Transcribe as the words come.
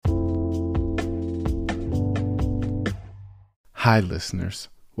Hi, listeners.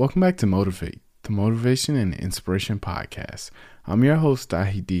 Welcome back to Motivate, the Motivation and Inspiration Podcast. I'm your host,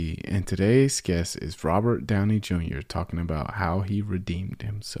 Dahidi, and today's guest is Robert Downey Jr. talking about how he redeemed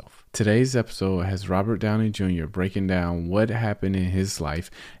himself. Today's episode has Robert Downey Jr. breaking down what happened in his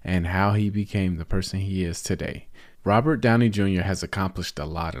life and how he became the person he is today. Robert Downey Jr. has accomplished a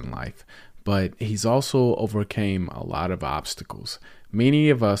lot in life, but he's also overcame a lot of obstacles.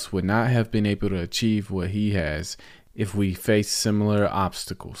 Many of us would not have been able to achieve what he has if we face similar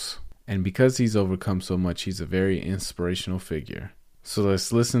obstacles. And because he's overcome so much, he's a very inspirational figure. So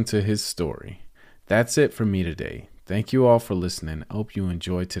let's listen to his story. That's it for me today. Thank you all for listening. I hope you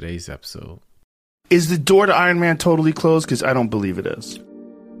enjoyed today's episode. Is the door to Iron Man totally closed? Because I don't believe it is.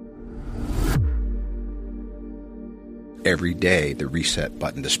 Every day, the reset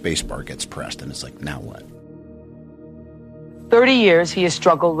button, the space bar gets pressed, and it's like, now what? 30 years, he has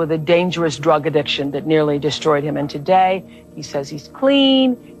struggled with a dangerous drug addiction that nearly destroyed him. And today, he says he's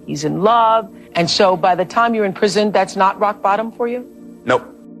clean, he's in love. And so by the time you're in prison, that's not rock bottom for you? Nope.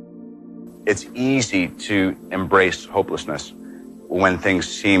 It's easy to embrace hopelessness when things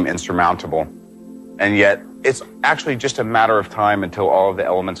seem insurmountable. And yet, it's actually just a matter of time until all of the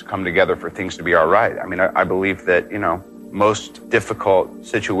elements come together for things to be all right. I mean, I believe that, most difficult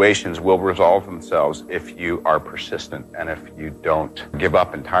situations will resolve themselves if you are persistent and if you don't give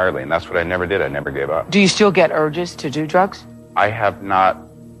up entirely. And that's what I never did. I never gave up. Do you still get urges to do drugs? I have not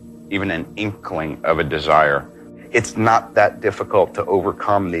even an inkling of a desire. It's not that difficult to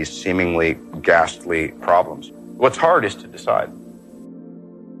overcome these seemingly ghastly problems. What's hard is to decide.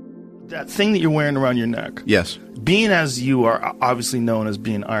 That thing that you're wearing around your neck. Yes. Being as you are obviously known as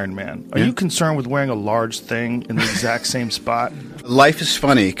being Iron Man, are you concerned with wearing a large thing in the exact same spot? Life is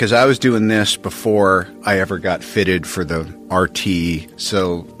funny because I was doing this before I ever got fitted for the RT,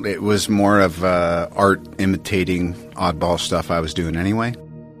 so it was more of art imitating oddball stuff I was doing anyway.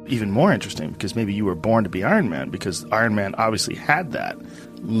 Even more interesting because maybe you were born to be Iron Man because Iron Man obviously had that.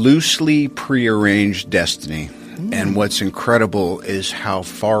 Loosely prearranged destiny. And what's incredible is how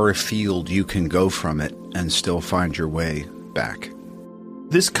far afield you can go from it and still find your way back.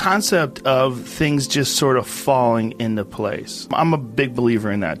 This concept of things just sort of falling into place. I'm a big believer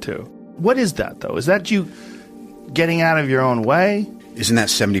in that too. What is that though? Is that you getting out of your own way? Isn't that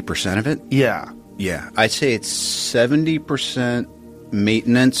 70% of it? Yeah. Yeah. I'd say it's 70%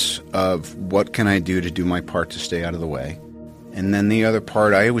 maintenance of what can I do to do my part to stay out of the way. And then the other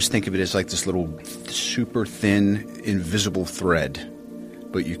part, I always think of it as like this little super thin, invisible thread.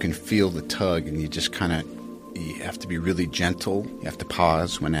 But you can feel the tug, and you just you have to be really gentle. You have to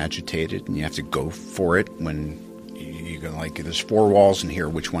pause when agitated, and you have to go for it when you go like, there's 4 walls in here,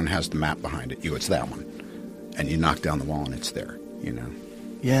 which one has the map behind it? It's that one. And you knock down the wall, and it's there,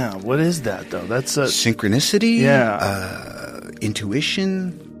 Yeah, what is that, though? That's a... Synchronicity? Yeah.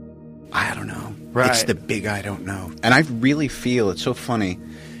 Intuition? I don't know. Right. It's the big I don't know. And I really feel, it's so funny,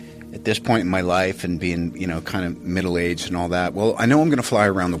 at this point in my life and being, kind of middle-aged and all that, well, I know I'm going to fly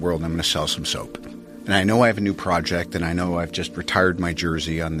around the world and I'm going to sell some soap. And I know I have a new project, and I know I've just retired my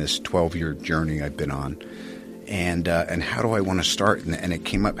jersey on this 12-year journey I've been on. And how do I want to start? And it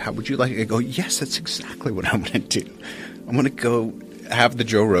came up, how would you like it? I go, yes, that's exactly what I'm going to do. I'm going to go have the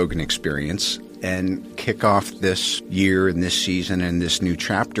Joe Rogan experience and kick off this year and this season and this new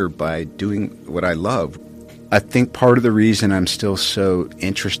chapter by doing what I love. I think part of the reason I'm still so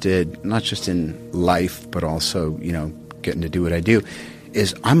interested, not just in life, but also, getting to do what I do,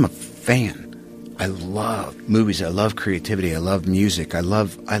 is I'm a fan. I love movies. I love creativity. I love music. I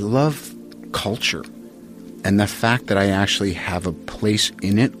love culture. And the fact that I actually have a place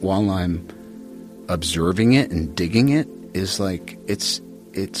in it while I'm observing it and digging it is like, it's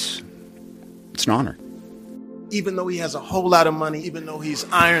an honor. Even though he has a whole lot of money, even though he's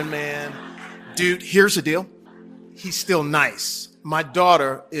Iron Man, dude, here's the deal. He's still nice. My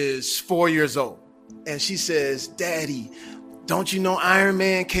daughter is 4 years old, and she says, Daddy, don't you know Iron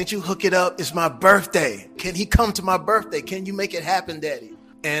Man? Can't you hook it up? It's my birthday. Can he come to my birthday? Can you make it happen, Daddy?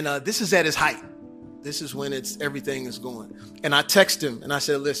 And this is at his height. This is when everything is going. And I text him, and I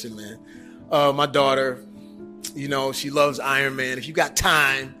said, listen, man, my daughter, she loves Iron Man. If you got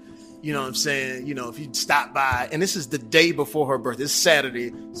time, you know what I'm saying? If you stop by, and this is the day before her birthday. It's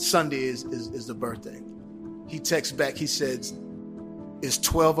Saturday. Sunday is the birthday. He texts back. He says, is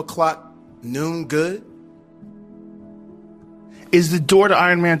 12 o'clock noon good? Is the door to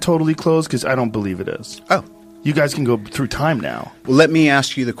Iron Man totally closed? Because I don't believe it is. Oh. You guys can go through time now. Well, let me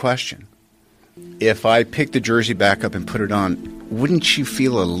ask you the question. If I pick the jersey back up and put it on, wouldn't you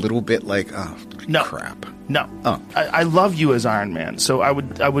feel a little bit like, oh, No. crap? No. Oh. I love you as Iron Man. So I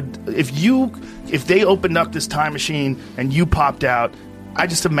would, if they opened up this time machine and you popped out, I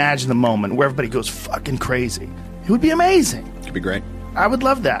just imagine the moment where everybody goes fucking crazy. It would be amazing. It'd be great. I would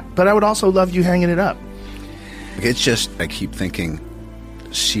love that. But I would also love you hanging it up. It's just, I keep thinking,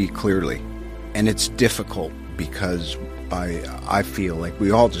 see clearly. And it's difficult because I feel like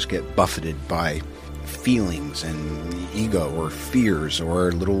we all just get buffeted by feelings and ego or fears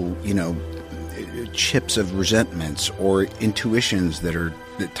or little, chips of resentments or intuitions that are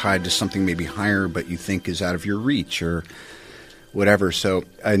tied to something maybe higher but you think is out of your reach or whatever. So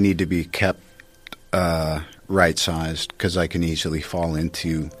I need to be kept right-sized because I can easily fall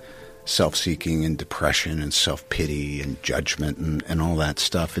into self-seeking and depression and self-pity and judgment and all that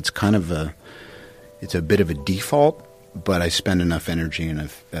stuff. It's kind of it's a bit of a default, but I spend enough energy and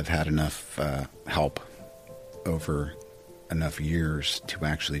I've had enough help over enough years to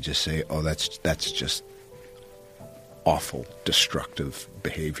actually just say, oh, that's just awful, destructive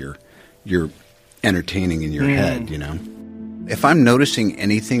behavior you're entertaining in your head, If I'm noticing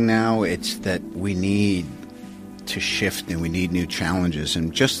anything now, it's that we need to shift and we need new challenges.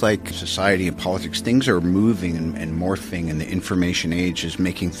 And just like society and politics, things are moving and morphing, and the information age is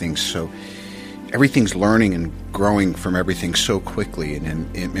making things so... Everything's learning and growing from everything so quickly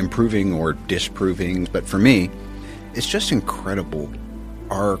and improving or disproving. But for me, it's just incredible.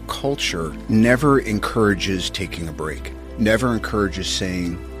 Our culture never encourages taking a break, never encourages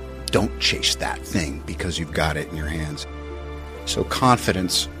saying, don't chase that thing because you've got it in your hands. So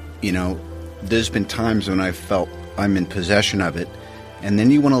confidence, there's been times when I've felt I'm in possession of it, and then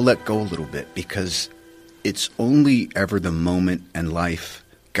you want to let go a little bit because it's only ever the moment and life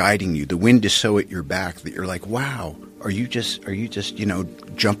guiding you. The wind is so at your back that you're like, wow, are you just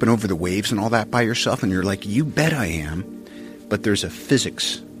jumping over the waves and all that by yourself? And you're like, you bet I am. But there's a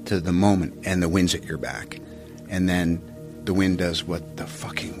physics to the moment, and the wind's at your back. And then the wind does what the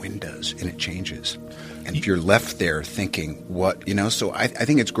fucking wind does, and it changes. And if you're left there thinking, what, so I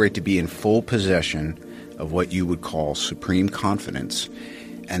think it's great to be in full possession of what you would call supreme confidence,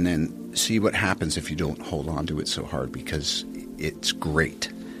 and then see what happens if you don't hold on to it so hard, because it's great.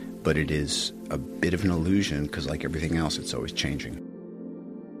 But it is a bit of an illusion because, like everything else, it's always changing.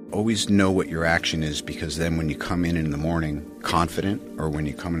 Always know what your action is, because then when you come in the morning confident, or when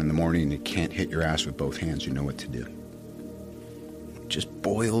you come in the morning and you can't hit your ass with both hands, you know what to do. Just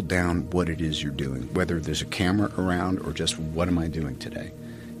boil down what it is you're doing, whether there's a camera around or just what am I doing today.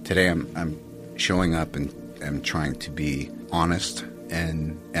 Today I'm showing up and I'm trying to be honest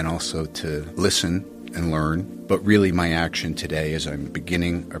and also to listen and learn, but really my action today is I'm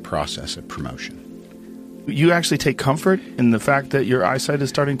beginning a process of promotion. You actually take comfort in the fact that your eyesight is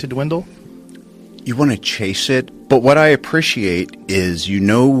starting to dwindle? You want to chase it, but what I appreciate is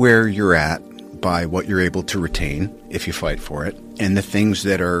where you're at by what you're able to retain if you fight for it, and the things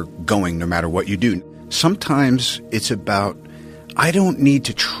that are going no matter what you do. Sometimes it's about, I don't need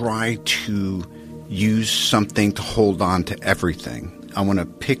to try to use something to hold on to everything. I want to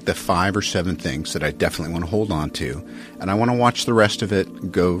pick the 5 or 7 things that I definitely want to hold on to, and I want to watch the rest of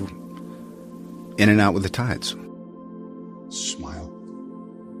it go in and out with the tides. Smile.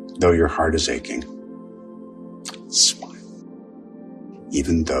 Though your heart is aching, smile.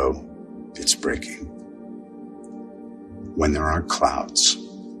 Even though it's breaking. When there are clouds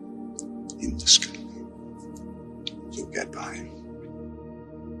in the sky, you'll get by.